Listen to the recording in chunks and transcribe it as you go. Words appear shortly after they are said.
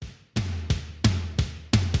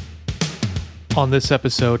On this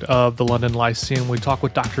episode of the London Lyceum, we talk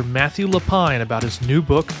with Dr. Matthew LaPine about his new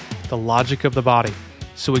book, The Logic of the Body.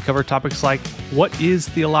 So we cover topics like, what is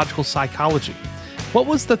theological psychology? What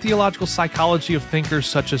was the theological psychology of thinkers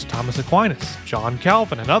such as Thomas Aquinas, John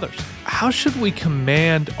Calvin, and others? How should we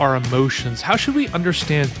command our emotions? How should we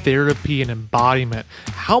understand therapy and embodiment?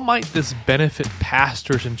 How might this benefit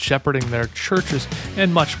pastors in shepherding their churches?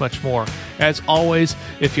 And much, much more. As always,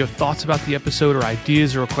 if you have thoughts about the episode or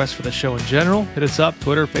ideas or requests for the show in general, hit us up,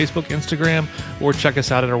 Twitter, Facebook, Instagram, or check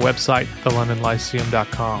us out at our website,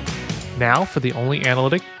 thelondonlyceum.com. Now, for the only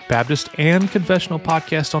analytic, Baptist, and confessional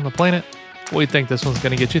podcast on the planet, we think this one's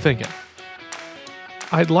going to get you thinking.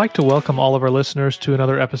 I'd like to welcome all of our listeners to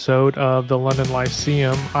another episode of the London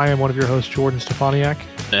Lyceum. I am one of your hosts, Jordan Stefaniak.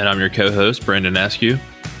 And I'm your co-host, Brandon Askew.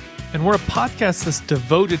 And we're a podcast that's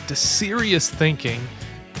devoted to serious thinking,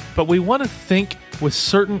 but we want to think with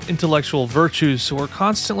certain intellectual virtues, so we're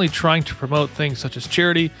constantly trying to promote things such as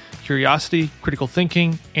charity, curiosity, critical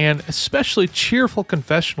thinking, and especially cheerful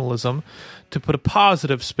confessionalism to put a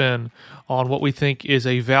positive spin on what we think is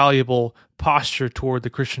a valuable posture toward the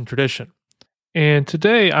Christian tradition. And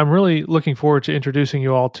today, I'm really looking forward to introducing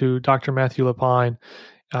you all to Dr. Matthew LaPine.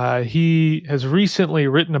 He has recently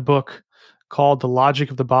written a book called The Logic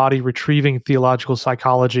of the Body, Retrieving Theological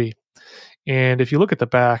Psychology. And if you look at the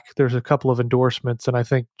back, there's a couple of endorsements, and I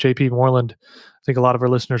think J.P. Moreland, I think a lot of our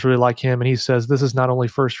listeners really like him, and he says this is not only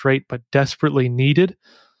first-rate, but desperately needed.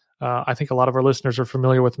 I think a lot of our listeners are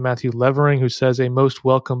familiar with Matthew Levering, who says a most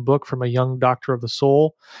welcome book from a young doctor of the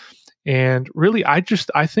soul. And really, I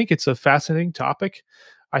think it's a fascinating topic.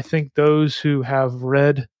 I think those who have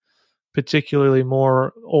read particularly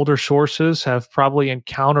more older sources have probably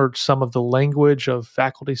encountered some of the language of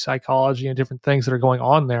faculty psychology and different things that are going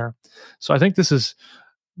on there. So I think this is,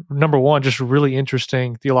 number one, just really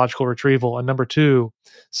interesting theological retrieval. And number two,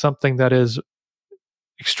 something that is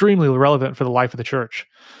extremely relevant for the life of the church.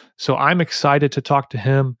 So I'm excited to talk to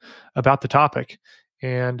him about the topic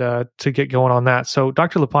and to get going on that. So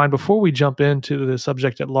Dr. LaPine, before we jump into the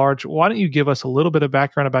subject at large, why don't you give us a little bit of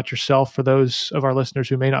background about yourself for those of our listeners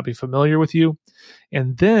who may not be familiar with you?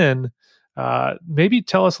 And then maybe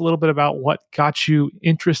tell us a little bit about what got you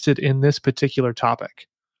interested in this particular topic.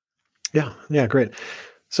 Yeah, great.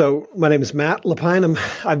 So my name is Matt LaPine.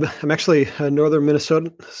 I'm actually a northern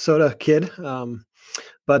Minnesota kid.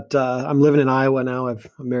 But I'm living in Iowa now. I'm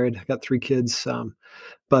married. I got 3 kids.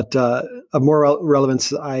 But of more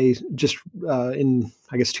relevance, I just in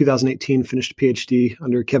 2018 finished a PhD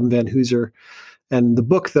under Kevin Van Hooser, and the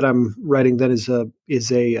book that I'm writing then is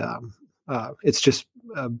it's just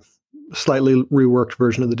a slightly reworked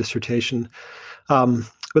version of the dissertation. But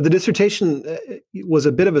the dissertation was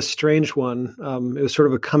a bit of a strange one. It was sort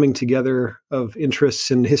of a coming together of interests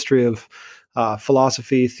in history of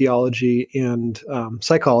philosophy, theology, and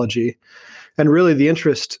psychology. And really, the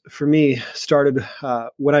interest for me started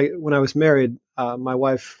when I was married. My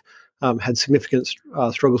wife had significant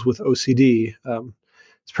struggles with OCD.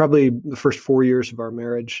 It's probably the first 4 years of our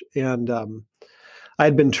marriage, and I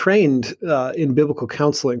had been trained in biblical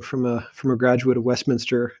counseling from a graduate of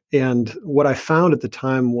Westminster. And what I found at the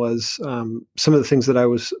time was some of the things that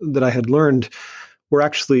I had learned were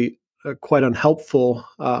actually quite unhelpful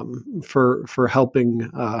for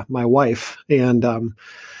helping my wife. And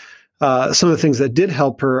some of the things that did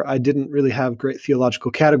help her, I didn't really have great theological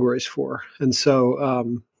categories for. And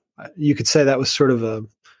so you could say that was sort of it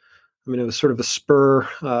was sort of a spur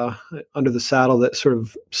under the saddle that sort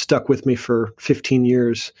of stuck with me for 15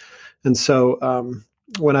 years. And so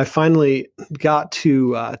when I finally got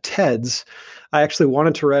to TEDS, I actually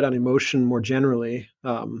wanted to write on emotion more generally,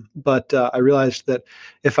 but I realized that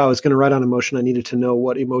if I was going to write on emotion, I needed to know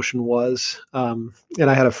what emotion was. And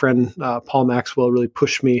I had a friend, Paul Maxwell, really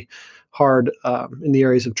push me hard in the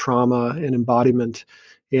areas of trauma and embodiment.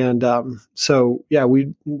 And so, yeah,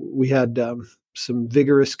 we had some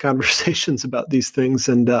vigorous conversations about these things,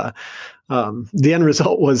 and the end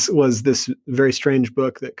result was this very strange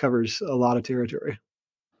book that covers a lot of territory.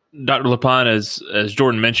 Dr. LaPine, as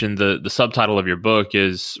Jordan mentioned, the subtitle of your book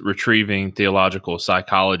is Retrieving Theological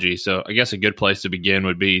Psychology. So I guess a good place to begin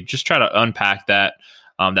would be just try to unpack that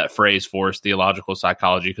phrase for us, theological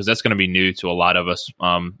psychology, because that's going to be new to a lot of us.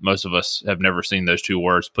 Most of us have never seen those two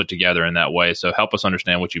words put together in that way. So help us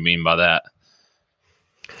understand what you mean by that.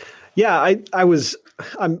 Yeah,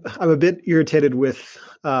 I'm a bit irritated with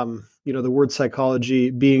the word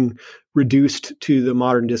psychology being reduced to the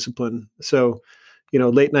modern discipline. So,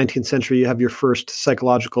 late 19th century, you have your first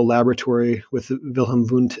psychological laboratory with Wilhelm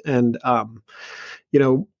Wundt, and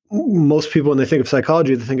most people, when they think of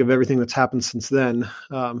psychology, they think of everything that's happened since then.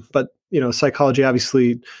 But psychology,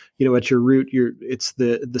 obviously, at your root, it's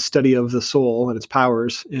the study of the soul and its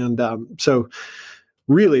powers, and so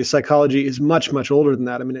really, psychology is much, much older than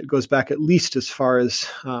that. I mean, it goes back at least as far as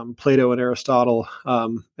Plato and Aristotle,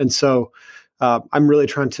 and so I'm really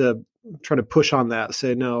trying to push on that.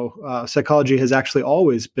 Say no, psychology has actually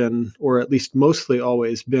always been, or at least mostly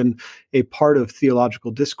always been, a part of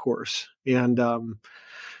theological discourse, and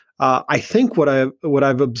I think what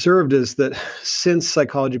I've observed is that since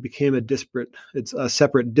psychology became it's a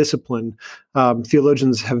separate discipline,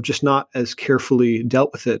 theologians have just not as carefully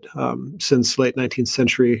dealt with it since late 19th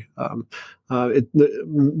century.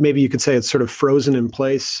 Maybe you could say it's sort of frozen in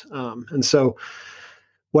place, and so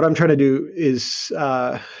what I'm trying to do is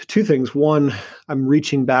two things. One, I'm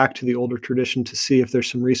reaching back to the older tradition to see if there's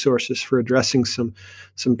some resources for addressing some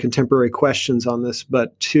contemporary questions on this.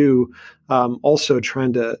 But two, also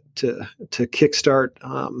trying to kickstart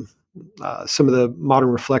some of the modern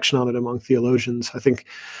reflection on it among theologians. I think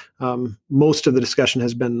most of the discussion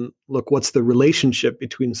has been, look, what's the relationship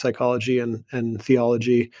between psychology and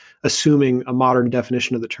theology, assuming a modern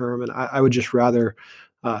definition of the term. And I would just rather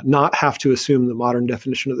not have to assume the modern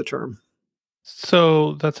definition of the term.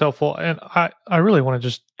 So that's helpful. And I really want to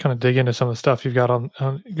just kind of dig into some of the stuff you've got on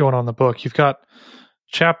going on in the book. You've got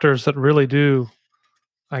chapters that really do,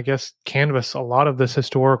 I guess, canvas a lot of this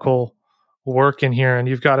historical work in here. And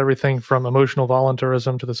you've got everything from emotional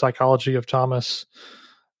voluntarism to the psychology of Thomas,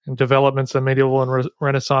 and developments in medieval and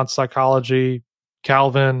Renaissance psychology,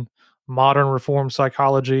 Calvin, modern Reformed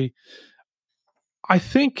psychology. I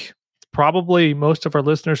think probably most of our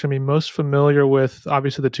listeners can be most familiar with,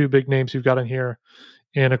 obviously, the two big names you've got in here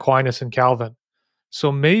in Aquinas and Calvin.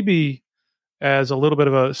 So maybe as a little bit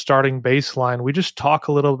of a starting baseline, we just talk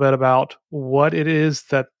a little bit about what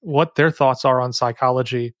their thoughts are on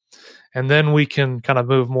psychology. And then we can kind of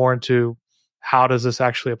move more into how does this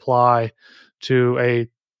actually apply to a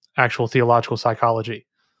actual theological psychology.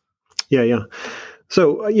 Yeah.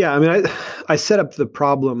 So, I mean, I set up the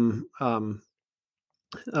problem.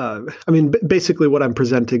 Basically what I'm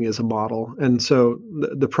presenting is a model. And so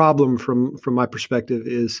the problem from my perspective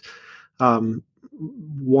is,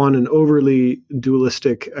 one, an overly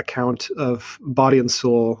dualistic account of body and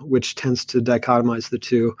soul, which tends to dichotomize the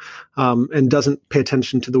two, and doesn't pay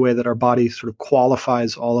attention to the way that our body sort of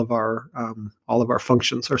qualifies all of our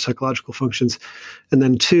functions, our psychological functions. And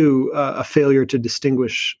then two, a failure to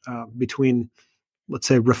distinguish between, let's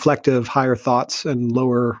say, reflective higher thoughts and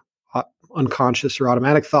lower unconscious or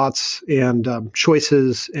automatic thoughts, and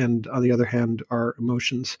choices, and on the other hand, our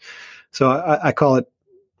emotions. So I call it,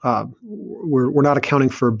 we're not accounting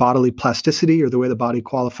for bodily plasticity or the way the body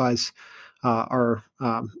qualifies our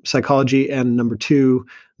psychology, and number two,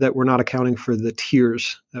 that we're not accounting for the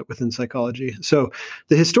tiers within psychology. So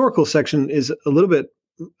the historical section is a little bit,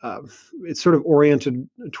 it's sort of oriented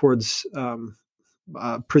towards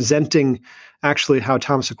presenting actually how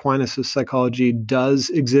Thomas Aquinas' psychology does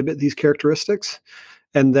exhibit these characteristics,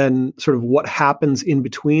 and then sort of what happens in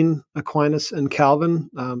between Aquinas and Calvin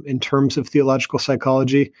in terms of theological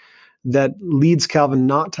psychology that leads Calvin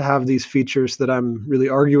not to have these features that I'm really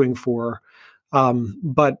arguing for,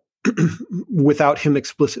 but without him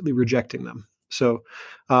explicitly rejecting them. So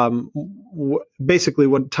basically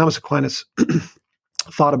what Thomas Aquinas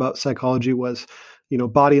thought about psychology was,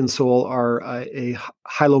 body and soul are a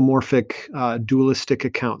hylomorphic, dualistic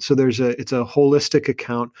account. So it's a holistic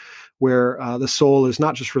account where the soul is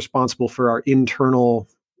not just responsible for our internal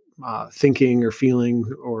thinking or feeling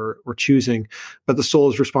or choosing, but the soul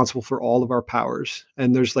is responsible for all of our powers.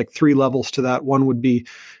 And there's like three levels to that. One would be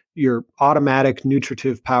your automatic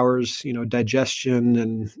nutritive powers,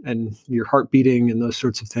 digestion and your heart beating and those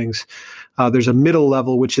sorts of things. There's a middle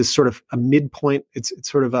level, which is sort of a midpoint. It's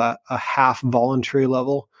sort of a half voluntary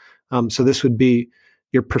level. So this would be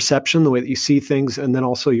your perception, the way that you see things, and then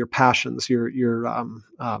also your passions, your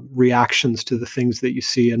reactions to the things that you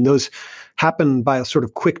see. And those happen by a sort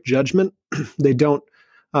of quick judgment. They don't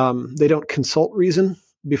consult reason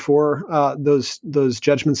before those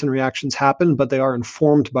judgments and reactions happen, but they are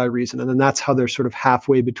informed by reason. And then that's how they're sort of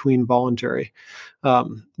halfway between voluntary,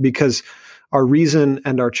 because our reason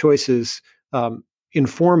and our choices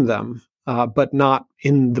inform them, but not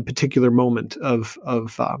in the particular moment of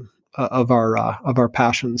our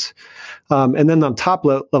passions. And then on top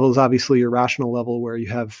level is obviously your rational level, where you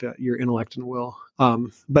have your intellect and will.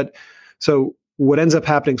 But so what ends up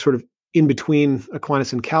happening sort of in between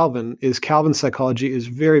Aquinas and Calvin is Calvin's psychology is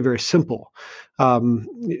very, very simple.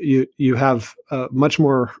 You have a much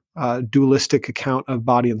more dualistic account of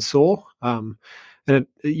body and soul. And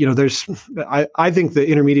there's I think the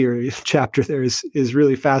intermediary chapter there is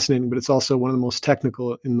really fascinating, but it's also one of the most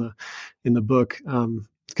technical in the book,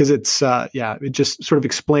 because it's it just sort of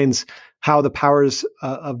explains how the powers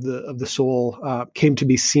of the soul came to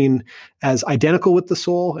be seen as identical with the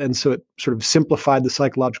soul, and so it sort of simplified the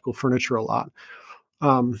psychological furniture a lot.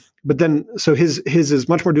 But then, so his is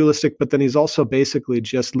much more dualistic, but then he's also basically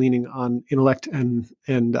just leaning on intellect and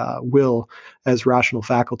will as rational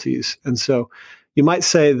faculties. And so you might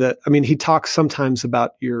say that, I mean, he talks sometimes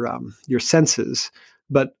about your senses,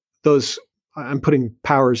 but those, I'm putting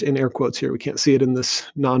powers in air quotes here. We can't see it in this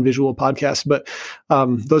non-visual podcast, but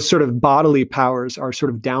those sort of bodily powers are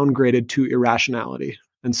sort of downgraded to irrationality.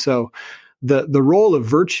 And so the role of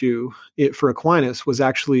virtue for Aquinas was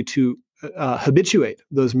actually to habituate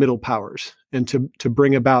those middle powers and to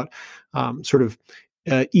bring about sort of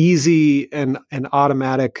easy and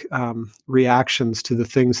automatic reactions to the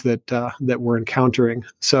things that we're encountering.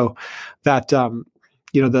 So that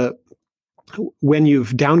when you've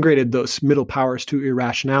downgraded those middle powers to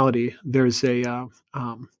irrationality, there's there's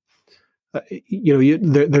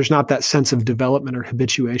not that sense of development or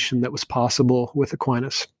habituation that was possible with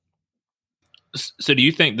Aquinas. So do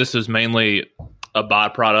you think this is mainly a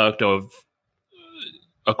byproduct of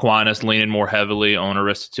Aquinas leaning more heavily on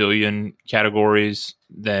Aristotelian categories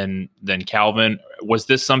than Calvin? Was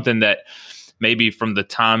this something that maybe from the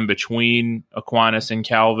time between Aquinas and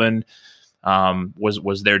Calvin,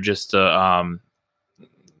 was there just a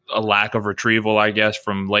lack of retrieval, I guess,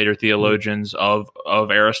 from later theologians of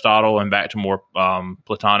Aristotle and back to more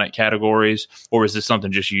Platonic categories, or is this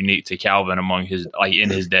something just unique to Calvin among his in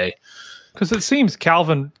his day? Because it seems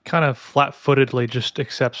Calvin kind of flat-footedly just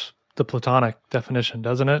accepts the Platonic definition,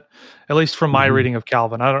 doesn't it? At least from my reading of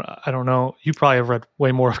Calvin. I don't know. You probably have read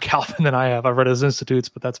way more of Calvin than I have. I've read his Institutes,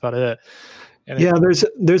 but that's about it. And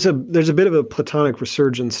there's a bit of a Platonic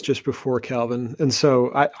resurgence just before Calvin, and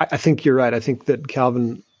so I think you're right. I think that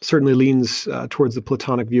Calvin certainly leans towards the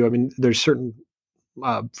Platonic view. I mean, there's certain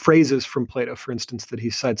phrases from Plato, for instance, that he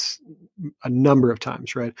cites a number of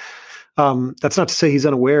times, right? That's not to say he's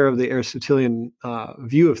unaware of the Aristotelian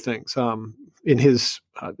view of things. In his,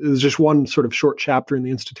 there's just one sort of short chapter in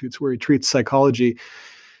the Institutes where he treats psychology,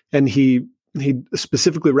 and he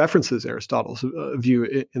specifically references Aristotle's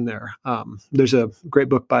view in there. There's a great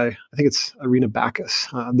book by, I think it's Irina Bacchus,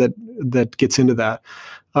 that gets into that.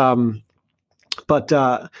 But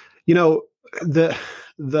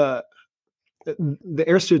the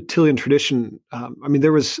Aristotelian tradition, I mean,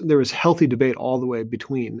 there was healthy debate all the way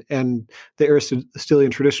between, and the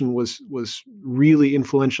Aristotelian tradition was really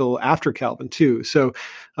influential after Calvin too. So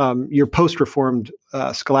your post-Reformed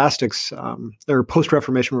scholastics or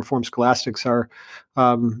post-Reformation Reformed scholastics are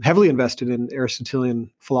heavily invested in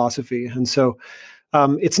Aristotelian philosophy, and so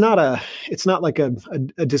it's not like a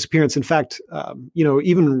disappearance. In fact,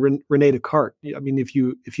 even René Descartes. I mean, if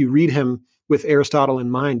you read him with Aristotle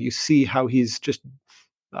in mind, you see how he's just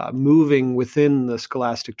moving within the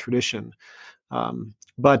scholastic tradition.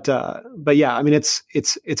 But yeah, I mean, it's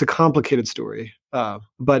a complicated story.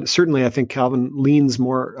 But certainly, I think Calvin leans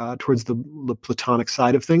more towards the Platonic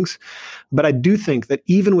side of things. But I do think that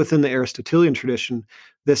even within the Aristotelian tradition,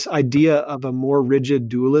 this idea of a more rigid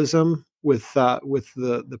dualism with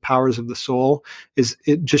the powers of the soul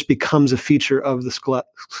it just becomes a feature of the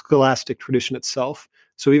scholastic tradition itself.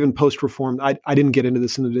 So even post-Reformed, I didn't get into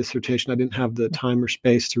this in the dissertation. I didn't have the time or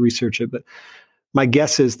space to research it. But my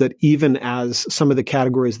guess is that even as some of the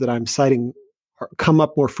categories that I'm citing come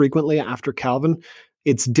up more frequently after Calvin,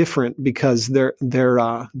 it's different because their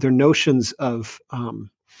notions of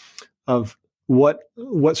what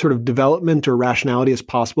sort of development or rationality is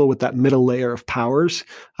possible with that middle layer of powers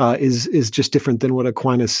is just different than what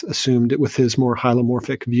Aquinas assumed with his more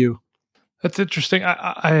hylomorphic view. That's interesting.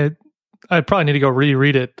 I probably need to go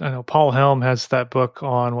reread it. I know Paul Helm has that book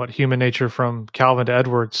on human nature from Calvin to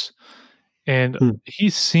Edwards. And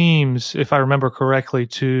he seems, if I remember correctly,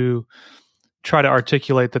 to try to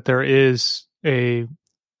articulate that there is a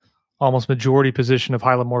almost majority position of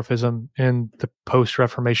hylomorphism in the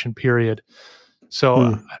post-Reformation period. So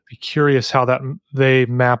I'd be curious how they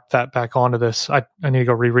map that back onto this. I need to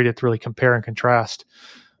go reread it to really compare and contrast.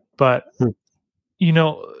 But,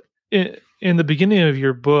 in the beginning of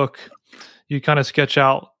your book, you kind of sketch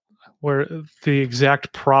out where the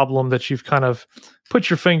exact problem that you've kind of put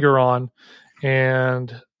your finger on,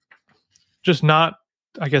 and just not,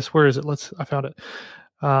 I guess, where is it? I found it.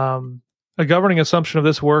 A governing assumption of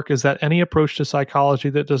this work is that any approach to psychology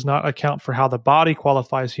that does not account for how the body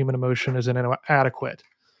qualifies human emotion is inadequate.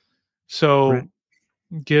 So, right.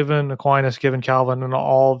 Given Aquinas, given Calvin, and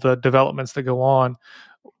all the developments that go on,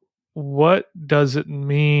 what does it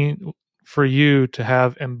mean for you to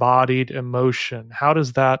have embodied emotion? How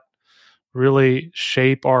does that really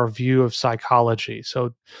shape our view of psychology?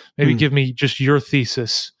 So maybe give me just your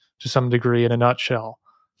thesis to some degree in a nutshell.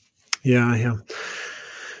 Yeah.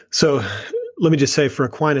 So let me just say for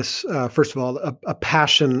Aquinas, first of all, a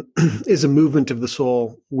passion is a movement of the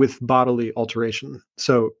soul with bodily alteration.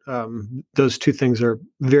 So those two things are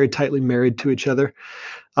very tightly married to each other.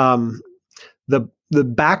 The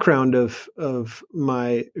background of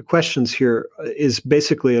my questions here is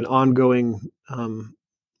basically an ongoing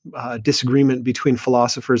disagreement between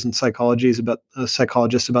philosophers and psychologists about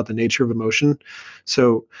the nature of emotion.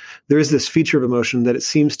 So there is this feature of emotion that it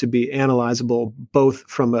seems to be analyzable both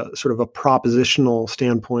from a sort of a propositional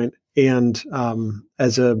standpoint and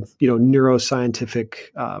as a neuroscientific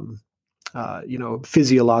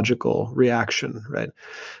physiological reaction, right?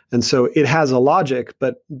 And so it has a logic,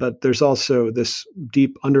 but there's also this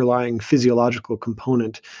deep underlying physiological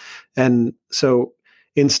component. And so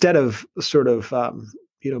instead of sort of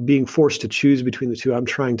being forced to choose between the two, I'm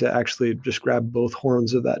trying to actually just grab both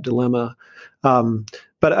horns of that dilemma.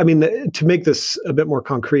 But I mean, to make this a bit more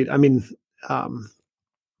concrete, I mean,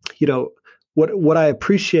 what I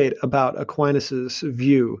appreciate about Aquinas's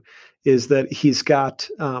view is that he's got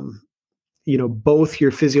both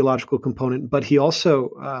your physiological component, but he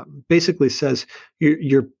also basically says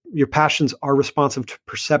your passions are responsive to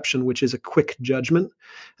perception, which is a quick judgment.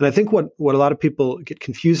 And I think what a lot of people get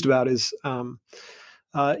confused about is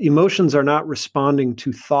emotions are not responding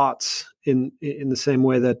to thoughts in the same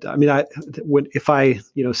way that, I mean, if I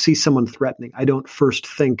see someone threatening, I don't first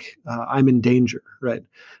think I'm in danger, right?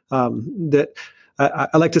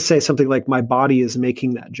 I like to say something like my body is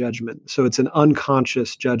making that judgment. So it's an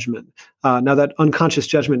unconscious judgment. Now that unconscious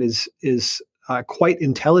judgment is quite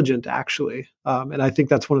intelligent, actually. And I think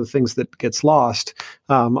that's one of the things that gets lost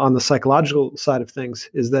on the psychological side of things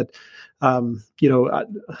is that,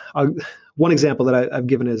 one example that I've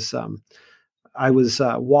given is I was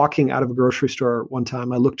walking out of a grocery store one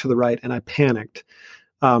time. I looked to the right and I panicked.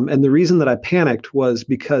 And the reason that I panicked was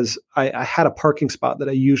because I had a parking spot that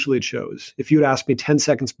I usually chose. If you had asked me 10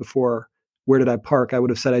 seconds before, where did I park? I would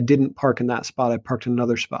have said I didn't park in that spot. I parked in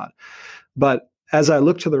another spot. But as I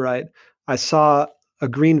looked to the right, I saw a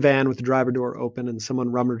green van with the driver door open and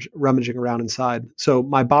someone rummaging around inside. So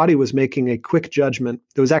my body was making a quick judgment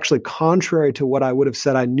that was actually contrary to what I would have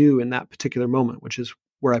said I knew in that particular moment, which is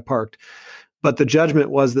where I parked. But the judgment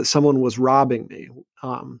was that someone was robbing me.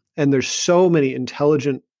 And there's so many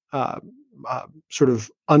intelligent sort of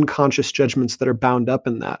unconscious judgments that are bound up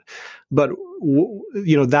in that. But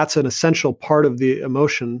that's an essential part of the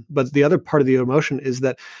emotion. But the other part of the emotion is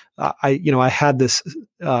that I had this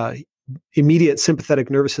immediate sympathetic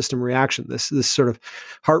nervous system reaction. This sort of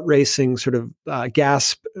heart racing, sort of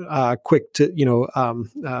gasp, quick to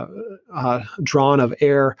drawn of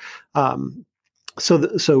air.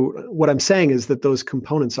 So what I'm saying is that those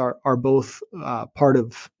components are both part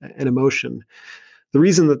of an emotion. The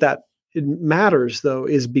reason that it matters, though,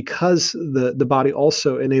 is because the body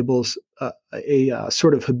also enables a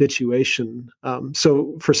sort of habituation.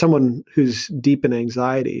 So for someone who's deep in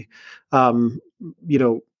anxiety,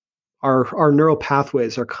 our neural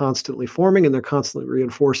pathways are constantly forming and they're constantly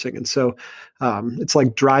reinforcing. And so it's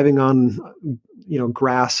like driving on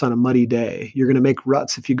grass on a muddy day. You're going to make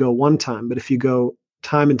ruts if you go one time, but if you go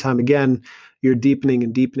time and time again, you're deepening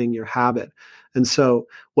and deepening your habit. And so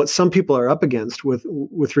what some people are up against with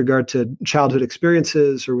regard to childhood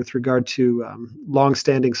experiences or with regard to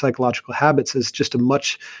longstanding psychological habits is just a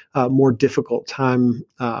much more difficult time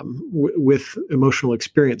with emotional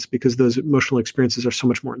experience, because those emotional experiences are so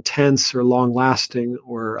much more intense or long lasting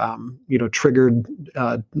or triggered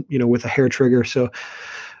with a hair trigger. So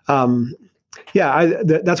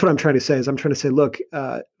that's what I'm trying to say. I'm trying to say, look,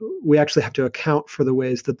 we actually have to account for the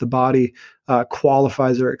ways that the body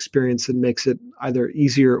qualifies our experience and makes it either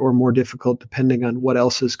easier or more difficult depending on what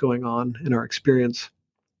else is going on in our experience.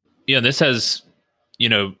 Yeah, this has,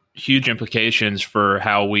 huge implications for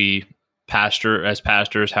how we pastor as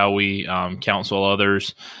pastors, how we counsel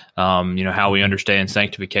others, how we understand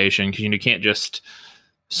sanctification. Because you can't just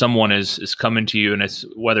someone is coming to you and it's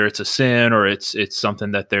whether it's a sin or it's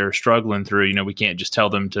something that they're struggling through, we can't just tell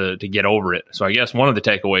them to get over it. So I guess one of the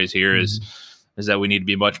takeaways here is that we need to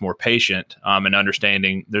be much more patient and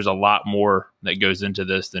understanding there's a lot more that goes into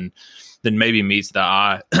this than maybe meets the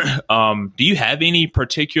eye. Do you have any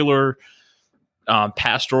particular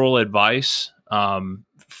pastoral advice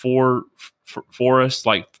for us,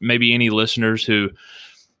 like maybe any listeners who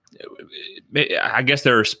I guess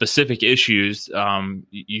there are specific issues.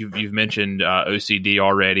 You've mentioned OCD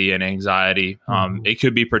already and anxiety. It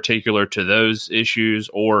could be particular to those issues,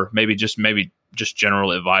 or maybe just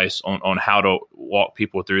general advice on how to walk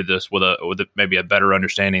people through this with maybe a better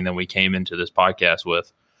understanding than we came into this podcast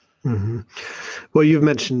with. Mm-hmm. Well, you've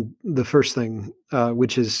mentioned the first thing,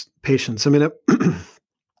 which is patience. I mean,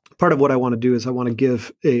 part of what I want to do is I want to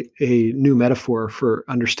give a new metaphor for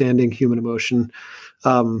understanding human emotion.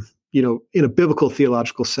 In a biblical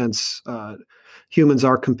theological sense, humans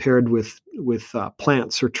are compared with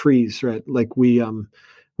plants or trees, right? Like we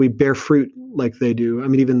bear fruit like they do. I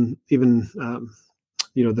mean, even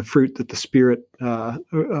the fruit that the Spirit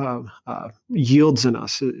yields in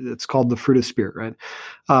us. It's called the fruit of Spirit, right?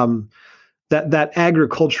 That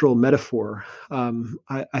agricultural metaphor,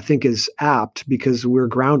 I think, is apt because we're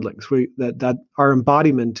groundlings. That our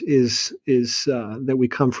embodiment is that we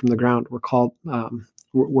come from the ground. We're called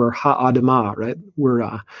we're ha'adamah, right?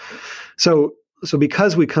 We're so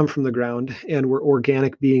because we come from the ground and we're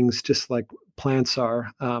organic beings, just like plants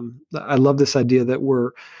are. I love this idea that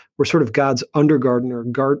we're sort of God's undergardener,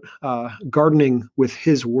 gardening with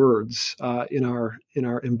His words in our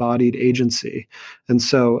embodied agency, and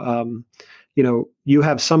so. You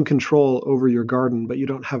have some control over your garden, but you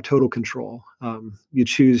don't have total control. You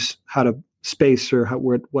choose how to space or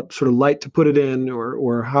what sort of light to put it in,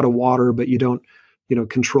 or how to water, but you don't,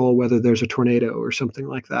 control whether there's a tornado or something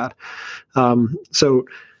like that. So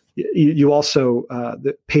you also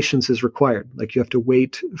the patience is required. Like you have to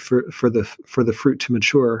wait for the fruit to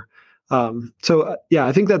mature. I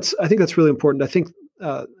think that's really important. I think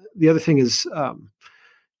the other thing is,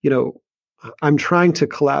 I'm trying to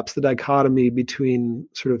collapse the dichotomy between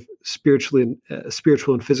sort of spiritual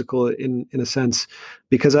and physical in a sense,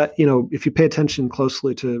 because if you pay attention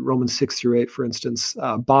closely to Romans 6-8, for instance,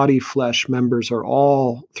 body, flesh, members are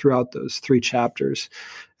all throughout those 3 chapters,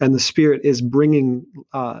 and the Spirit is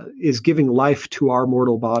giving life to our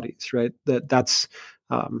mortal bodies, right? That's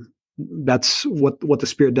what the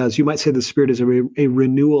Spirit does. You might say the Spirit is a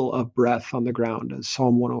renewal of breath on the ground, as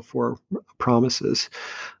Psalm 104 promises.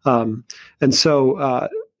 And so,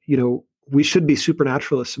 we should be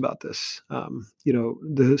supernaturalists about this.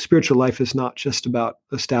 The spiritual life is not just about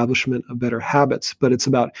establishment of better habits, but it's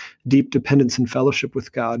about deep dependence and fellowship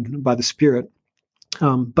with God by the Spirit.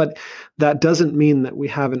 But that doesn't mean that we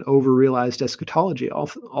have an over-realized eschatology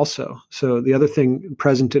also. So the other thing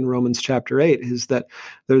present in Romans chapter 8 is that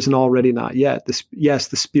there's an already not yet. The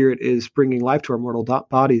Spirit is bringing life to our mortal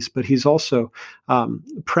bodies, but He's also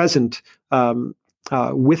present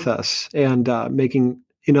with us and making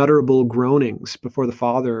unutterable groanings before the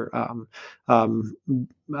Father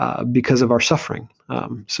because of our suffering.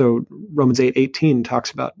 So Romans 8:18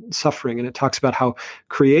 talks about suffering, and it talks about how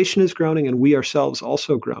creation is groaning, and we ourselves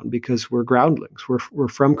also groan because we're groundlings. We're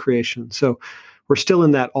from creation. So we're still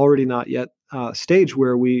in that already not yet stage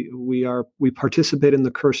where we participate in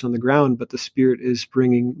the curse on the ground, but the Spirit is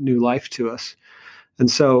bringing new life to us. And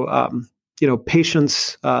so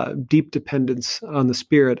patience, deep dependence on the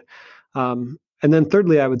Spirit. And then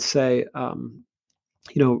thirdly, I would say, Romans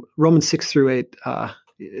 6-8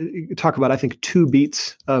 talk about, I think, 2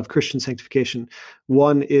 beats of Christian sanctification.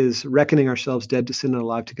 One is reckoning ourselves dead to sin and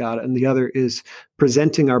alive to God, and the other is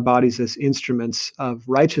presenting our bodies as instruments of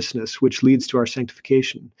righteousness, which leads to our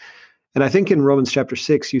sanctification. And I think in Romans chapter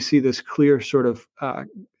 6, you see this clear sort of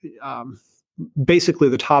basically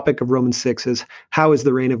the topic of Romans 6 is, how is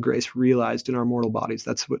the reign of grace realized in our mortal bodies?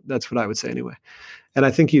 That's what I would say anyway. And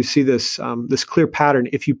I think you see this clear pattern.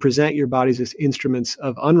 If you present your bodies as instruments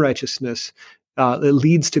of unrighteousness, it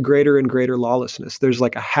leads to greater and greater lawlessness. There's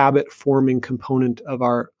like a habit forming component of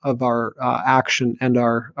our action and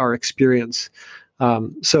our experience.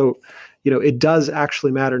 So it does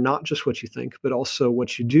actually matter not just what you think, but also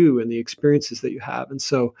what you do and the experiences that you have. And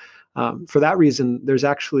so for that reason, there's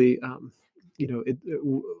actually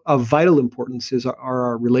of vital importance are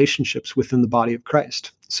our relationships within the body of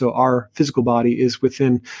Christ. So our physical body is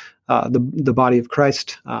within the body of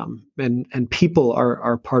Christ, and people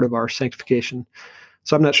are part of our sanctification.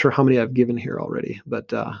 So I'm not sure how many I've given here already, but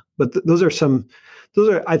those are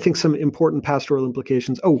I think some important pastoral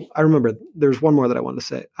implications. Oh, I remember there's one more that I wanted to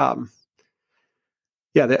say.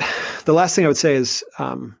 The last thing I would say is,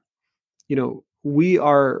 we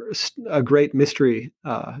are a great mystery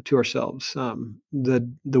to ourselves. The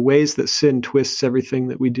ways that sin twists everything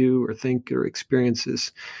that we do or think or experience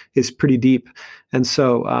is pretty deep. And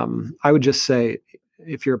so I would just say,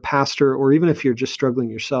 if you're a pastor or even if you're just struggling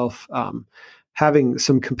yourself, having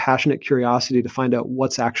some compassionate curiosity to find out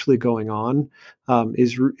what's actually going on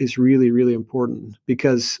is really, really important,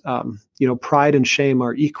 because pride and shame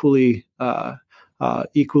are equally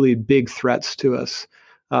big threats to us,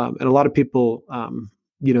 and a lot of people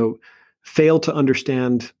fail to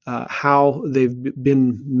understand how they've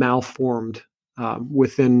been malformed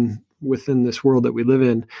within this world that we live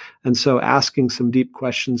in. And so asking some deep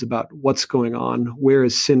questions about what's going on, where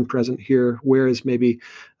is sin present here, where is maybe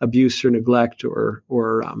abuse or neglect or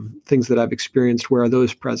things that I've experienced, where are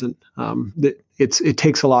those present? It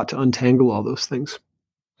takes a lot to untangle all those things.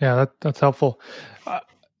 Yeah, that's helpful.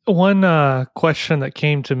 One question that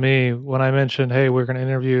came to me when I mentioned, hey, we're going to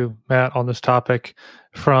interview Matt on this topic,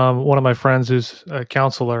 from one of my friends who's a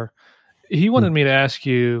counselor. He wanted me to ask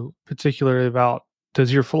you particularly about,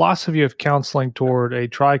 does your philosophy of counseling toward a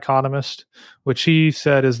trichotomist, which he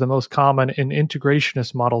said is the most common in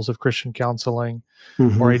integrationist models of Christian counseling,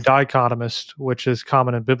 or a dichotomist, which is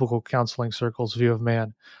common in biblical counseling circles' view of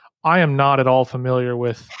man? I am not at all familiar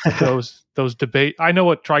with those debate. I know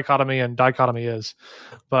what trichotomy and dichotomy is,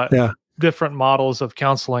 but different models of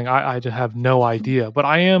counseling, I just have no idea. But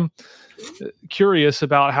I am curious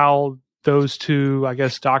about how those two, I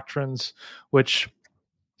guess, doctrines, which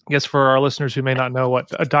I guess for our listeners who may not know,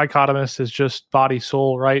 what a dichotomist is, just body,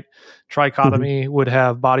 soul, right? Trichotomy would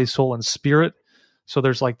have body, soul, and spirit. So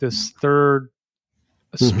there's like this third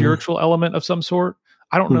spiritual element of some sort.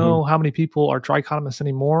 I don't know how many people are trichotomists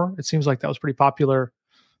anymore. It seems like that was pretty popular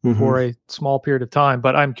for a small period of time,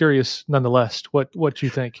 but I'm curious nonetheless what you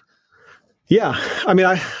think. Yeah, I mean,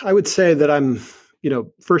 I would say that I'm,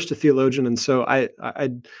 first a theologian, and so I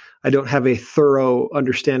don't have a thorough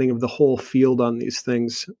understanding of the whole field on these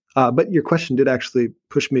things. But your question did actually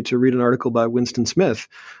push me to read an article by Winston Smith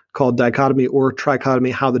called "Dichotomy or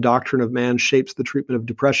Trichotomy: How the Doctrine of Man Shapes the Treatment of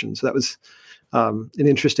Depression." So that was an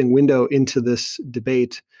interesting window into this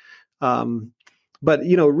debate. But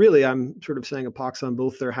really, I'm sort of saying a pox on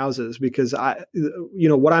both their houses, because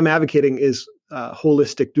what I'm advocating is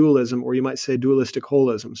holistic dualism, or you might say dualistic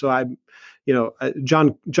holism. So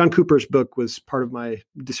John Cooper's book was part of my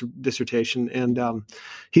dissertation, and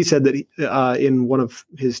he said that in one of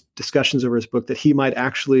his discussions over his book that he might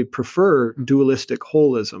actually prefer dualistic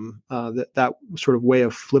holism, that sort of way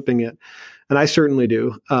of flipping it, and I certainly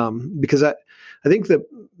do, because I think that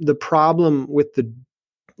the problem with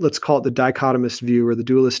let's call it the dichotomist view or the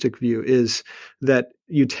dualistic view is that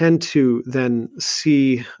you tend to then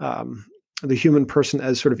see the human person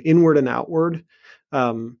as sort of inward and outward.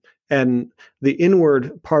 And the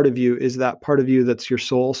inward part of you is that part of you that's your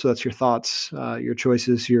soul. So that's your thoughts, your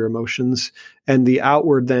choices, your emotions. And the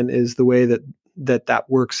outward then is the way that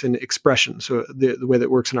works in expression. So the way that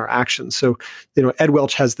works in our actions. So, Ed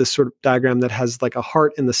Welch has this sort of diagram that has like a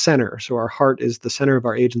heart in the center. So our heart is the center of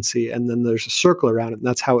our agency, and then there's a circle around it, and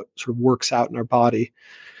that's how it sort of works out in our body.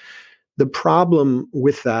 The problem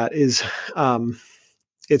with that is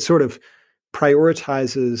it sort of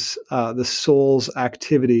prioritizes the soul's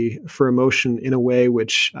activity for emotion in a way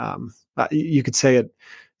which you could say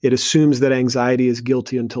it assumes that anxiety is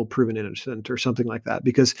guilty until proven innocent, or something like that,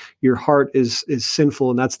 because your heart is sinful,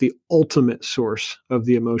 and that's the ultimate source of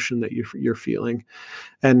the emotion that you're feeling.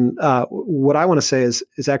 And what I want to say is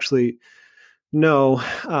actually no.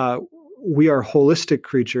 We are holistic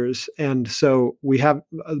creatures, and so we have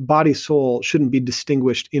body soul shouldn't be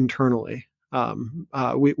distinguished internally.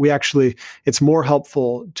 We actually, it's more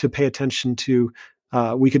helpful to pay attention to,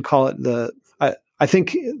 we could call it I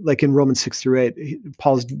think like in Romans 6-8,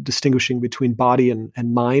 Paul's distinguishing between body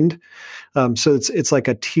and mind. So it's like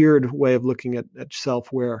a tiered way of looking at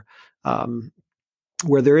self, where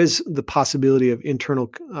there is the possibility of internal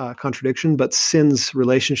contradiction, but sin's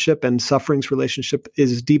relationship and suffering's relationship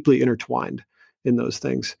is deeply intertwined in those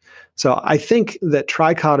things. So I think that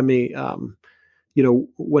trichotomy,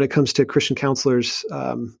 when it comes to Christian counselors,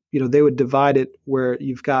 they would divide it where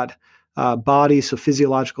you've got body, so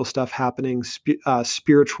physiological stuff happening,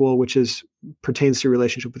 spiritual, which pertains to your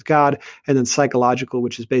relationship with God, and then psychological,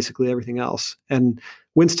 which is basically everything else. And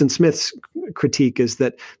Winston Smith's critique is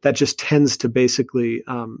that just tends to basically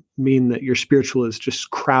mean that your spiritual is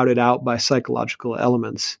just crowded out by psychological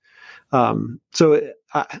elements. So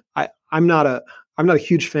I'm not a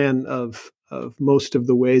huge fan of most of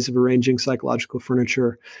the ways of arranging psychological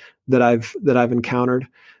furniture that I've encountered.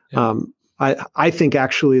 Yeah. I think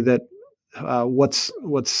actually that what's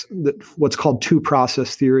called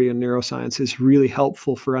two-process theory in neuroscience is really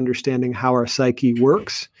helpful for understanding how our psyche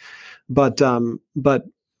works, but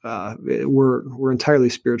we're entirely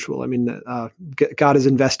spiritual. I mean, God is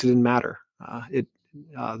invested in matter.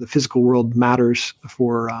 The physical world matters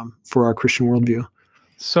for our Christian worldview.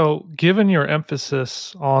 So, given your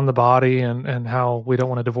emphasis on the body and how we don't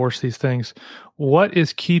want to divorce these things, what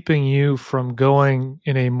is keeping you from going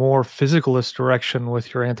in a more physicalist direction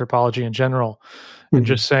with your anthropology in general and Mhm.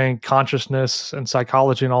 just saying consciousness and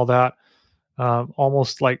psychology and all that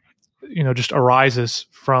almost like, just arises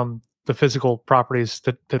from the physical properties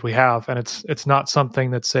that we have, and it's not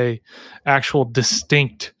something that's a actual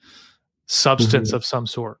distinct substance Mhm. of some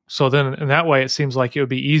sort. So then in that way, it seems like it would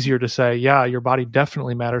be easier to say, yeah, your body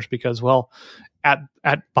definitely matters because, well, at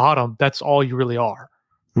bottom, that's all you really are.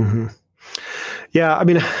 Mhm. Yeah, I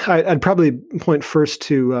mean, I'd probably point first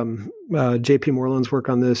to J.P. Moreland's work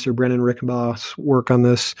on this or Brennan Rickenbach's work on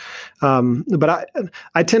this. But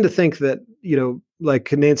I tend to think that,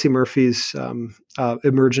 like Nancy Murphy's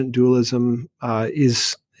emergent dualism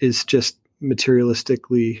is just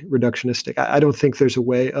materialistically reductionistic. I don't think there's a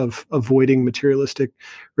way of avoiding materialistic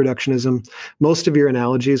reductionism. Most of your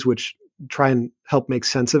analogies, which try and help make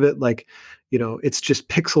sense of it, like, it's just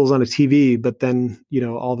pixels on a TV, but then,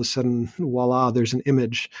 all of a sudden, voila, there's an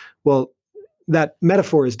image. Well, that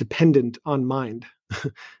metaphor is dependent on mind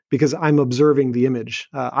because I'm observing the image.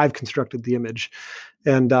 I've constructed the image.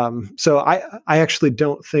 And so I actually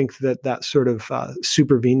don't think that sort of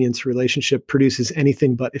supervenience relationship produces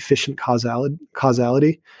anything but efficient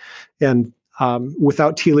causality. And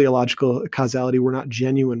without teleological causality, we're not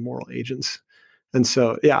genuine moral agents. And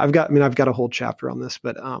so, yeah, I've got a whole chapter on this,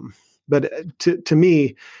 but to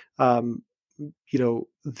me, um,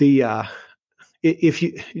 the if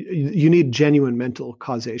you need genuine mental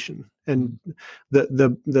causation, and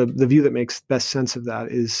the view that makes best sense of that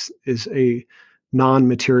is a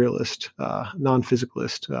non-materialist,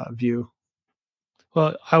 non-physicalist view.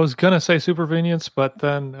 Well, I was gonna say supervenience, but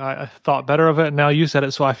then I thought better of it, and now you said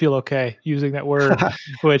it, so I feel okay using that word.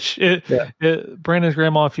 Which Yeah. Brandon's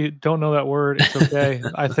grandma, if you don't know that word, it's okay.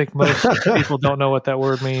 I think most people don't know what that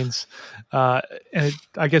word means, and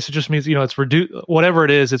I guess it just means it's whatever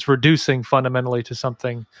it is, it's reducing fundamentally to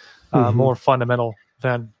something Mm-hmm. more fundamental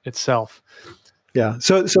than itself. Yeah.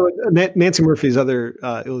 So Nancy Murphy's other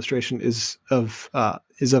illustration is of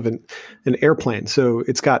an airplane. So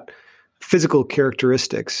it's got physical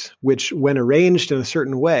characteristics which, when arranged in a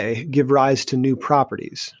certain way, give rise to new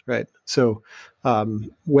properties. Right. So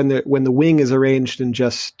when the wing is arranged in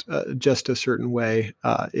just a certain way,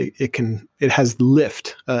 it has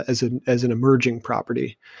lift as an emerging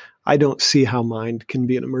property. I don't see how mind can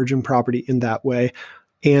be an emerging property in that way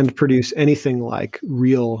and produce anything like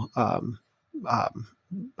real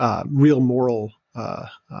real moral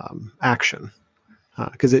action,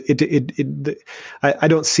 because I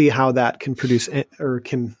don't see how that can produce or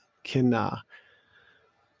can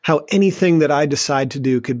how anything that I decide to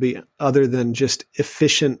do could be other than just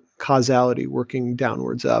efficient causality working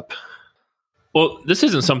downwards up. Well, this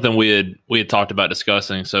isn't something we had talked about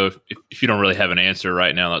discussing. So if you don't really have an answer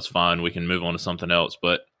right now, that's fine. We can move on to something else.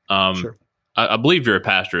 But Sure. I believe you're a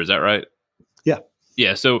pastor. Is that right? Yeah.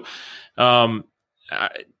 Yeah. So, um,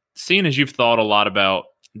 seeing as you've thought a lot about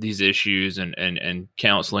these issues and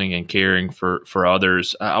counseling and caring for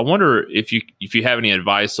others, I wonder if you have any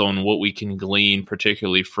advice on what we can glean,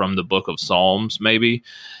 particularly from the Book of Psalms. Maybe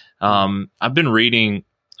I've been reading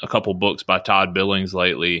a couple books by Todd Billings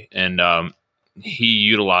lately, and he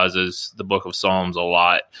utilizes the Book of Psalms a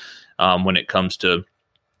lot when it comes to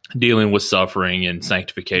dealing with suffering and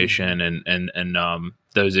sanctification and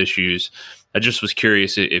those issues. I just was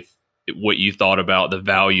curious if what you thought about the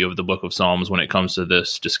value of the Book of Psalms when it comes to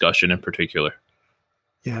this discussion in particular.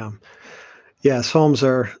 Yeah. Yeah. Psalms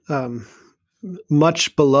are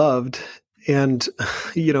much beloved. And,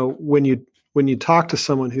 when you talk to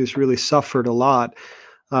someone who's really suffered a lot,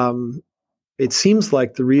 it seems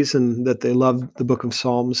like the reason that they love the Book of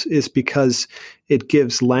Psalms is because it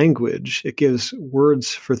gives language, it gives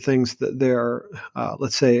words for things that they're,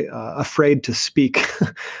 let's say, afraid to speak.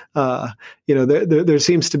 There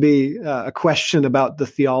seems to be a question about the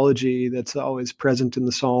theology that's always present in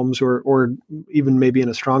the Psalms, or even maybe in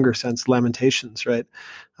a stronger sense, Lamentations. Right?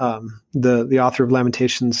 The author of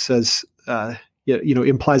Lamentations says,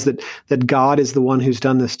 implies that God is the one who's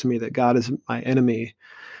done this to me, that God is my enemy.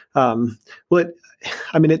 I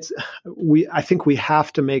think we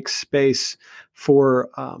have to make space for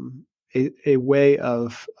a way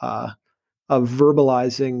of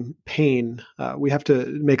verbalizing pain. We have to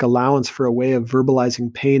make allowance for a way of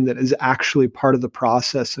verbalizing pain that is actually part of the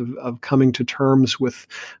process of coming to terms with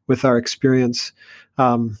our experience.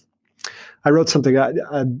 I wrote something.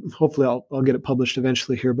 Hopefully, I'll get it published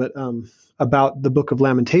eventually here, but about the Book of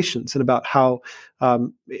Lamentations and about how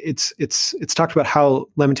it's talked about how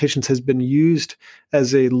Lamentations has been used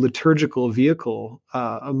as a liturgical vehicle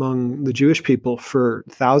among the Jewish people for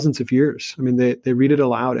thousands of years. I mean, they read it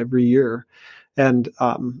aloud every year, and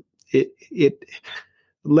it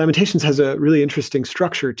Lamentations has a really interesting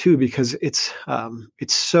structure too, because it's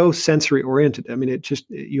so sensory oriented. I mean,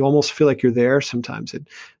 you almost feel like you're there sometimes.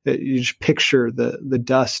 You just picture the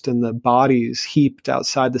dust and the bodies heaped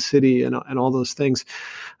outside the city and all those things.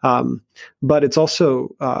 But it's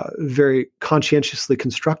also very conscientiously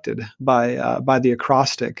constructed by the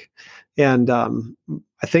acrostic. And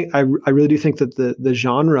I really do think that the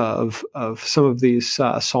genre of some of these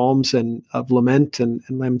psalms and of lament and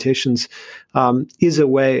lamentations is a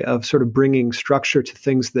way of sort of bringing structure to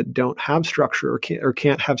things that don't have structure or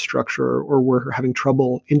can't have structure, or we're having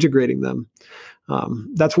trouble integrating them.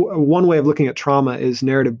 That's one way of looking at trauma is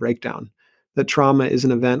narrative breakdown. That trauma is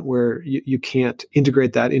an event where you can't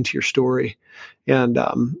integrate that into your story. And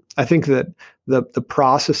I think that the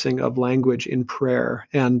processing of language in prayer,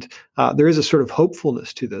 and there is a sort of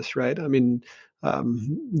hopefulness to this, right? I mean,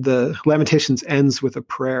 the Lamentations ends with a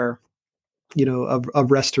prayer,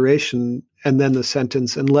 of restoration, and then the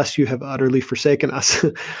sentence, "Unless you have utterly forsaken us."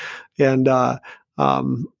 And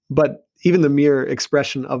but even the mere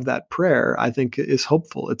expression of that prayer, I think, is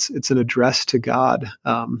hopeful. It's an address to God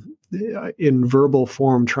in verbal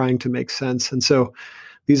form, trying to make sense. And so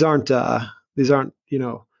these aren't our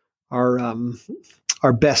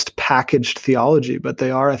best packaged theology, but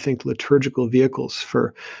they are, I think, liturgical vehicles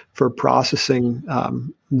for processing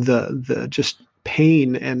the just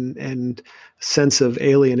pain and sense of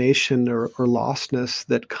alienation or lostness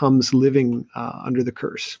that comes living under the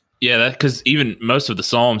curse. Yeah, because even most of the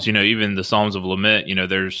Psalms, even the Psalms of lament,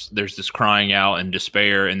 there's this crying out and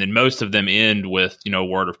despair, and then most of them end with a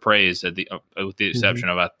word of praise, with the exception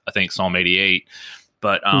of I think Psalm 88.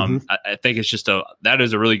 But I think it's that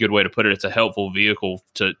is a really good way to put it. It's a helpful vehicle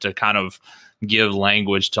to kind of give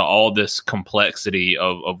language to all this complexity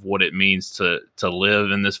of what it means to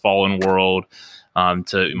live in this fallen world.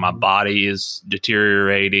 My body is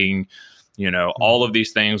deteriorating. All of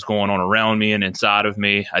these things going on around me and inside of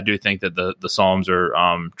me. I do think that the Psalms are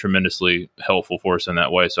tremendously helpful for us in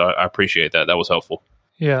that way. So I appreciate that. That was helpful.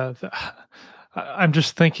 Yeah. I'm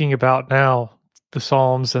just thinking about now the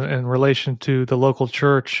Psalms in relation to the local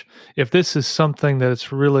church. If this is something that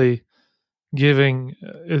it's really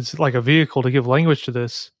is like a vehicle to give language to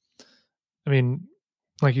this, I mean,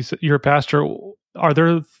 like you said, you're a pastor. Are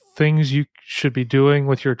there things you should be doing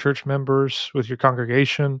with your church members, with your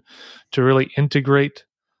congregation, to really integrate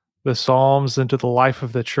the Psalms into the life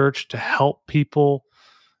of the church to help people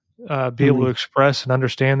be able to express and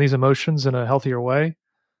understand these emotions in a healthier way?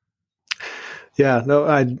 Yeah, no,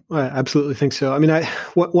 I absolutely think so. I mean,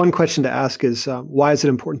 one question to ask is, why is it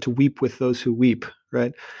important to weep with those who weep,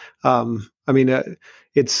 right? I mean,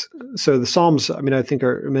 it's so the Psalms, I mean, I think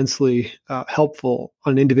are immensely helpful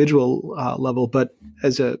on an individual level, but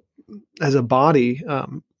as a body,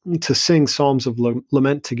 to sing Psalms of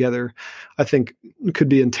lament together, I think could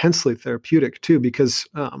be intensely therapeutic too, because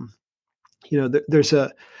there's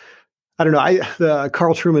I don't know.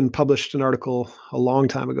 Carl Trueman published an article a long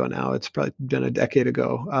time ago now. It's probably been a decade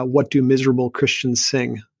ago. What do miserable Christians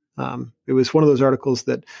sing? It was one of those articles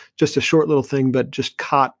that just a short little thing, but just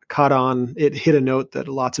caught on. It hit a note that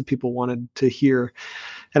lots of people wanted to hear.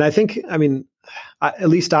 And I think, I mean, at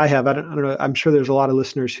least I have. I don't know. I'm sure there's a lot of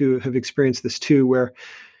listeners who have experienced this too, where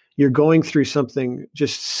you're going through something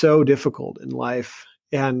just so difficult in life,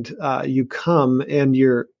 and you come and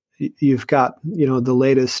you've got the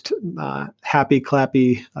latest happy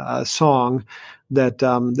clappy song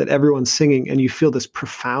that everyone's singing, and you feel this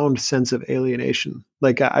profound sense of alienation.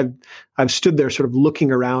 Like I've stood there sort of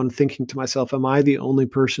looking around, thinking to myself, am I the only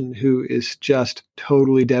person who is just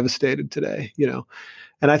totally devastated today?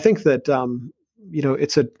 And I think that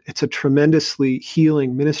it's a tremendously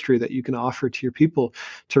healing ministry that you can offer to your people,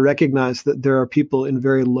 to recognize that there are people in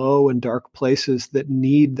very low and dark places that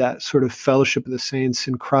need that sort of fellowship of the saints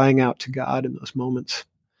and crying out to God in those moments.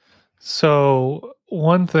 So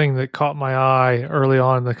one thing that caught my eye early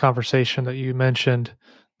on in the conversation that you mentioned,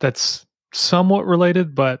 that's somewhat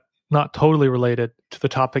related, but not totally related to the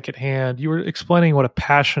topic at hand. You were explaining what a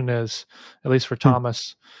passion is, at least for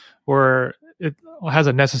Thomas, where it has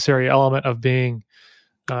a necessary element of being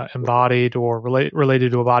embodied or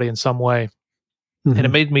related to a body in some way. And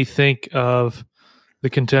it made me think of the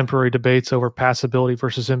contemporary debates over passibility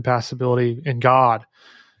versus impassibility in God.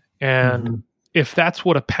 And if that's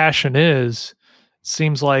what a passion is,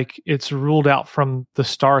 seems like it's ruled out from the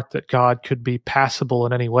start that God could be passible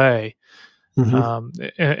in any way.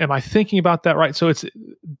 Am I thinking about that right? So it's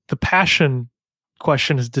the passion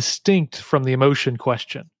question is distinct from the emotion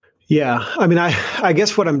question. Yeah, I mean, I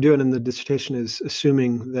guess what I'm doing in the dissertation is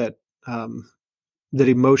assuming that that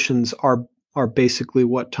emotions are basically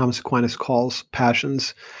what Thomas Aquinas calls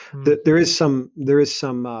passions. That there is some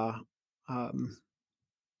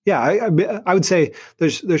yeah, I would say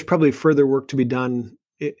there's probably further work to be done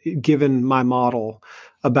given my model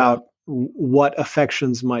about what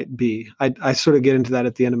affections might be. I sort of get into that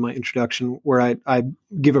at the end of my introduction, where I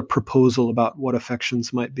give a proposal about what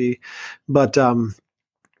affections might be, but I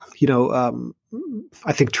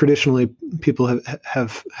think traditionally people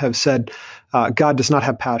have said God does not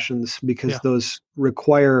have passions because those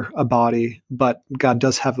require a body, but God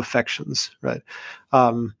does have affections, right?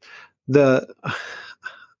 The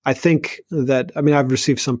I think that, I mean, I've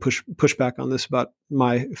received some pushback on this about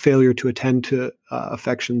my failure to attend to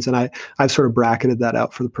affections, and I've sort of bracketed that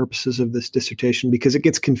out for the purposes of this dissertation because it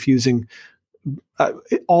gets confusing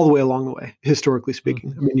all the way along the way, historically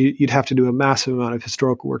speaking. I mean, you'd have to do a massive amount of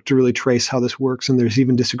historical work to really trace how this works, and there's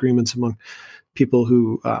even disagreements among people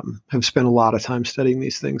who have spent a lot of time studying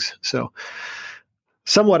these things. So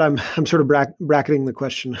somewhat I'm sort of bracketing the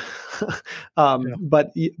question.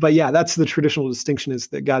 But yeah, that's the traditional distinction, is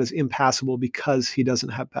that God is impassible because he doesn't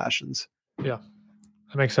have passions. Yeah,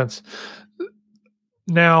 that makes sense.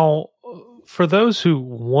 Now, for those who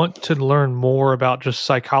want to learn more about just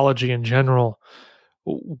psychology in general,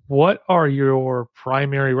 what are your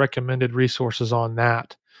primary recommended resources on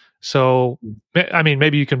that? So, I mean,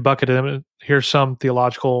 maybe you can bucket them. Here's some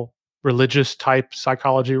theological, religious type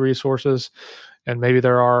psychology resources, and maybe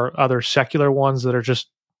there are other secular ones that are just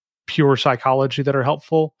pure psychology that are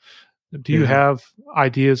helpful. Do you have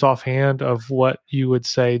ideas offhand of what you would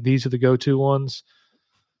say these are the go-to ones?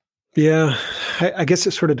 Yeah, I guess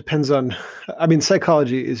it sort of depends on, I mean,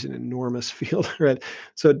 psychology is an enormous field, right?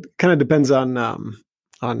 So it kind of depends on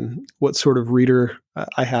what sort of reader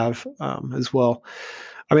I have as well.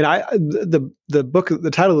 I mean, the book,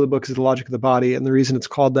 the title of the book is The Logic of the Body, and the reason it's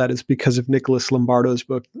called that is because of Nicholas Lombardo's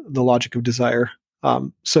book, The Logic of Desire.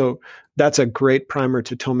 So that's a great primer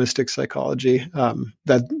to Thomistic psychology.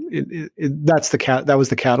 That was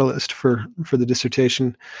the catalyst for the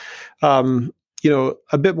dissertation.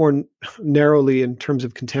 A bit more narrowly in terms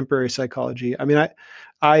of contemporary psychology. I mean,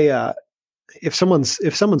 if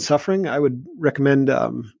someone's suffering, I would recommend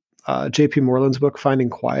J.P. Moreland's book, Finding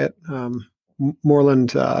Quiet.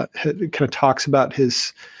 Moreland kind of talks about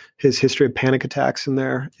his history of panic attacks in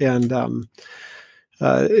there, and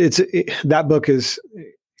that book has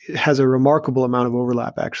a remarkable amount of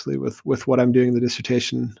overlap actually with what I'm doing in the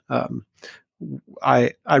dissertation.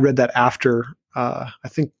 I read that after I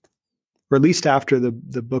think, or at least after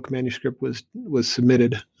the book manuscript was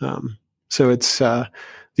submitted. So it's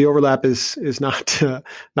the overlap is not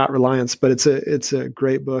reliance, but it's a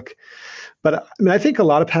great book. But I mean, I think a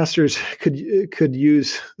lot of pastors could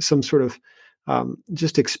use some sort of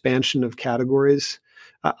just expansion of categories.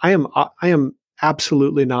 I am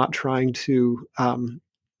absolutely not trying to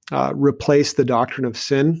replace the doctrine of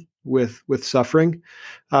sin with suffering,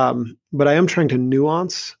 but I am trying to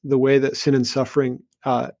nuance the way that sin and suffering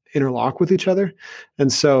interlock with each other.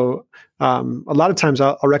 And so a lot of times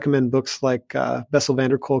I'll recommend books like Bessel van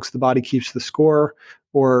der Kolk's The Body Keeps the Score,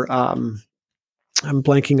 or I'm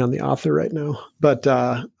blanking on the author right now, but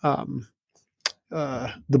The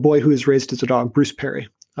Boy Who Was Raised as a Dog, Bruce Perry.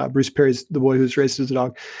 Bruce Perry's The Boy Who Was Raised as a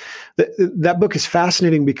Dog. That book is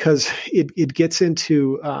fascinating because it gets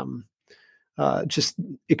into just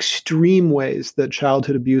extreme ways that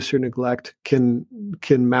childhood abuse or neglect can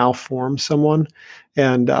malform someone.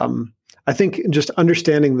 And I think just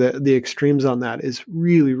understanding the extremes on that is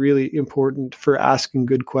really, really important for asking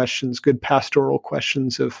good questions, good pastoral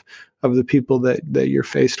questions of the people that you're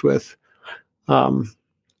faced with. Yeah,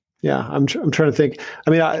 I'm trying to think.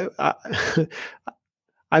 I mean,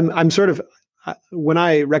 I'm sort of, when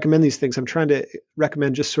I recommend these things, I'm trying to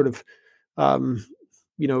recommend just sort of,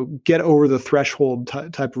 get over the threshold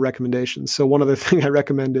type of recommendations. So one other thing I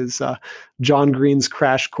recommend is John Green's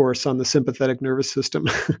Crash Course on the Sympathetic Nervous System.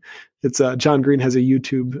 It's John Green has a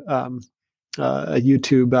YouTube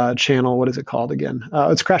channel. What is it called again?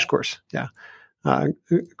 It's Crash Course. Yeah.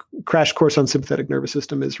 Crash Course on Sympathetic Nervous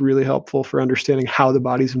System is really helpful for understanding how the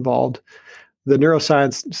body's involved. The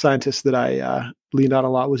neuroscience scientist that I leaned on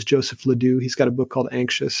a lot was Joseph Ledoux. He's got a book called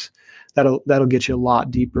Anxious. That'll get you a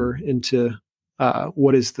lot deeper into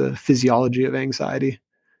what is the physiology of anxiety.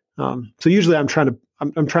 So usually I'm trying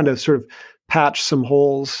to sort of patch some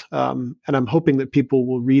holes. And I'm hoping that people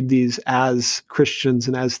will read these as Christians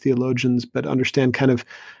and as theologians, but understand kind of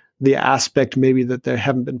the aspect maybe that they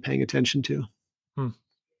haven't been paying attention to.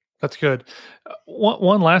 That's good.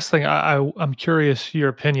 One last thing I'm curious your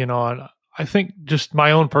opinion on. I think just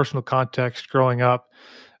my own personal context growing up,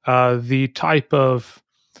 the type of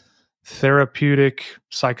therapeutic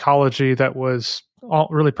psychology that was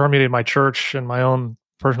really permeated my church and my own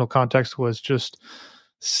personal context was just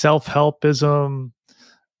self-helpism,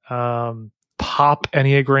 pop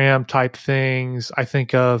Enneagram type things. I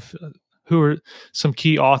think of who are some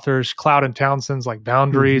key authors, Cloud and Townsend's like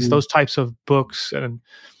Boundaries, those types of books and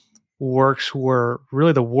works were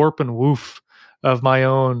really the warp and woof of my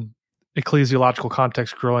own ecclesiological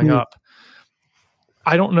context growing up.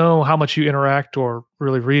 I don't know how much you interact or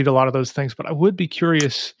really read a lot of those things, but I would be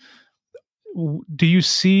curious, do you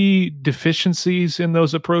see deficiencies in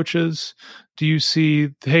those approaches? Do you see,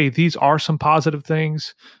 hey, these are some positive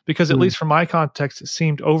things? Because at least from my context, it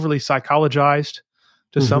seemed overly psychologized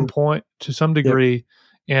to some point, to some degree,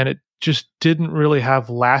 and it just didn't really have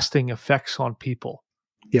lasting effects on people.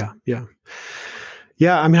 Yeah.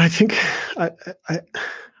 I mean, I think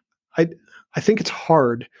I think it's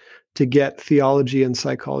hard to get theology and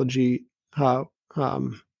psychology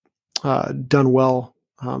done well,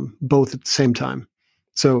 both at the same time.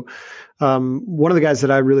 So one of the guys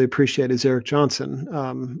that I really appreciate is Eric Johnson,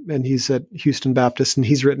 and he's at Houston Baptist, and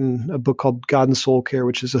he's written a book called God and Soul Care,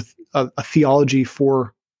 which is a theology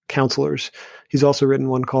for counselors. He's also written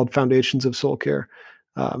one called Foundations of Soul Care.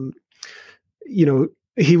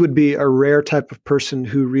 He would be a rare type of person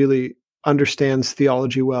who really understands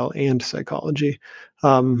theology well and psychology.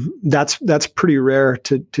 That's pretty rare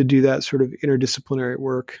to do that sort of interdisciplinary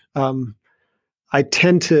work. I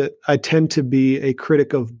tend to be a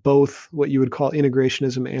critic of both what you would call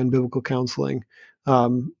integrationism and biblical counseling,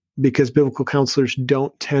 because biblical counselors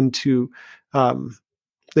don't tend to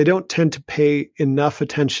pay enough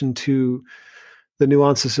attention to the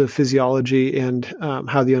nuances of physiology and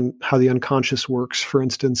how the unconscious works. For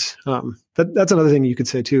instance, that's another thing you could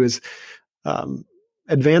say too is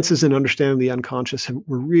advances in understanding the unconscious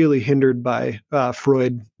were really hindered by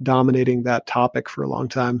Freud dominating that topic for a long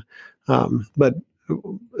time. But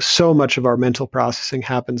so much of our mental processing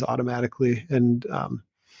happens automatically, and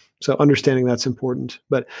so understanding that's important.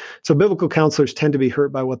 But so biblical counselors tend to be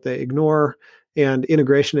hurt by what they ignore, and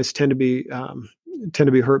integrationists tend to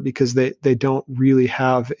be hurt because they don't really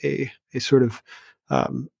have a sort of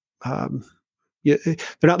they're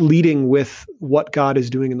not leading with what God is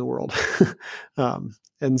doing in the world,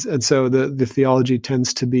 and so the theology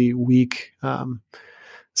tends to be weak.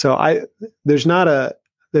 So there's not a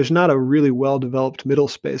really well developed middle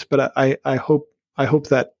space, but I hope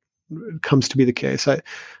that comes to be the case.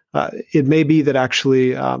 It may be that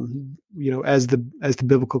actually, as the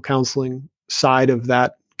biblical counseling side of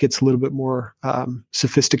that gets a little bit more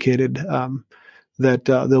sophisticated, that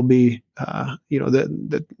there'll be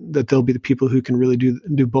that there'll be the people who can really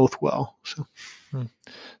do both well.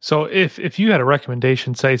 So if you had a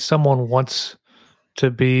recommendation, say someone wants to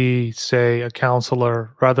be, say, a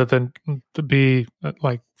counselor rather than to be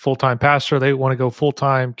like full-time pastor, they want to go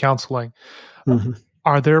full-time counseling.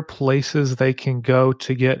 Are there places they can go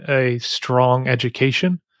to get a strong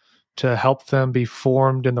education to help them be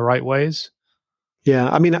formed in the right ways? Yeah,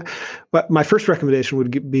 I mean, but my first recommendation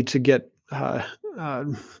would be to get a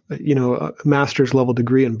master's level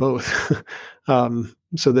degree in both,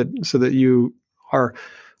 so that you are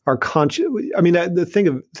conscious. I mean, the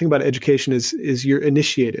thing about education is you're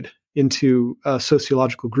initiated into a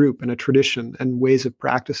sociological group and a tradition and ways of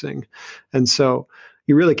practicing, and so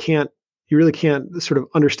you really can't sort of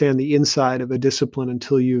understand the inside of a discipline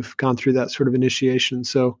until you've gone through that sort of initiation.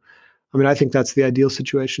 So, I mean, I think that's the ideal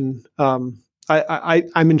situation.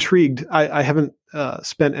 I'm intrigued. I haven't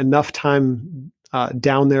spent enough time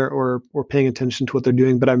down there or paying attention to what they're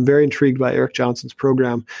doing, but I'm very intrigued by Eric Johnson's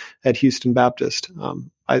program at Houston Baptist.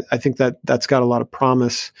 I think that's got a lot of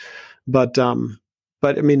promise, but I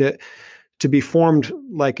mean, to be formed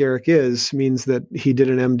like Eric means that he did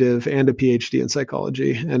an MDiv and a PhD in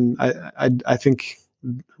psychology, and I think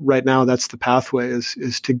right now that's the pathway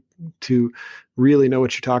is to really know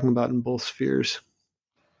what you're talking about in both spheres.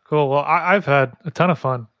 Cool. Well, I've had a ton of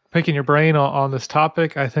fun picking your brain on this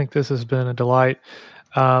topic. I think this has been a delight.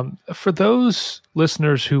 For those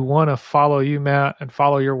listeners who want to follow you, Matt, and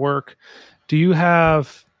follow your work, do you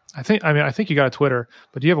have, I think you got a Twitter,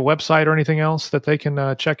 but do you have a website or anything else that they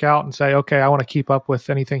can check out and say, okay, I want to keep up with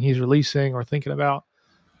anything he's releasing or thinking about?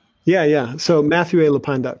 Yeah. So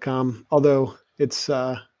MatthewALapine.com, although it's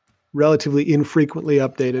relatively infrequently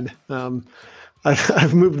updated.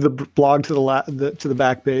 I've moved the blog to the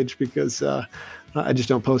back page because I just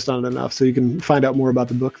don't post on it enough. So you can find out more about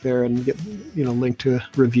the book there and get link to a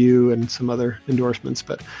review and some other endorsements.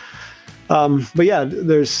 But yeah,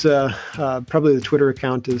 there's probably the Twitter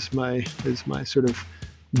account is my sort of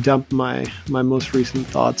dump my most recent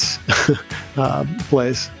thoughts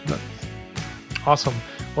place. But. Awesome.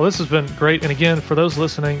 Well, this has been great. And again, for those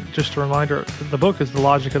listening, just a reminder, the book is The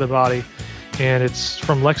Logic of the Body, and it's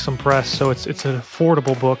from Lexham Press. So it's an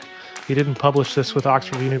affordable book. He didn't publish this with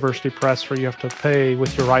Oxford University Press where you have to pay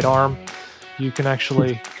with your right arm. You can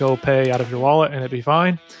actually go pay out of your wallet and it'd be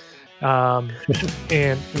fine.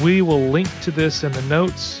 And we will link to this in the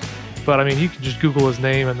notes, but I mean, you can just Google his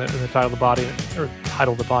name and the title of the body, or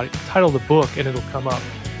title of the book, and it'll come up.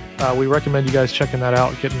 We recommend you guys checking that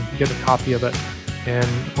out, getting a copy of it.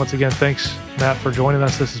 And once again, thanks, Matt, for joining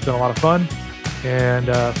us. This has been a lot of fun. And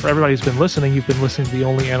for everybody who's been listening, you've been listening to the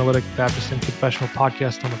only analytic Baptist and confessional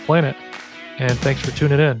podcast on the planet. And thanks for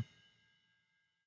tuning in.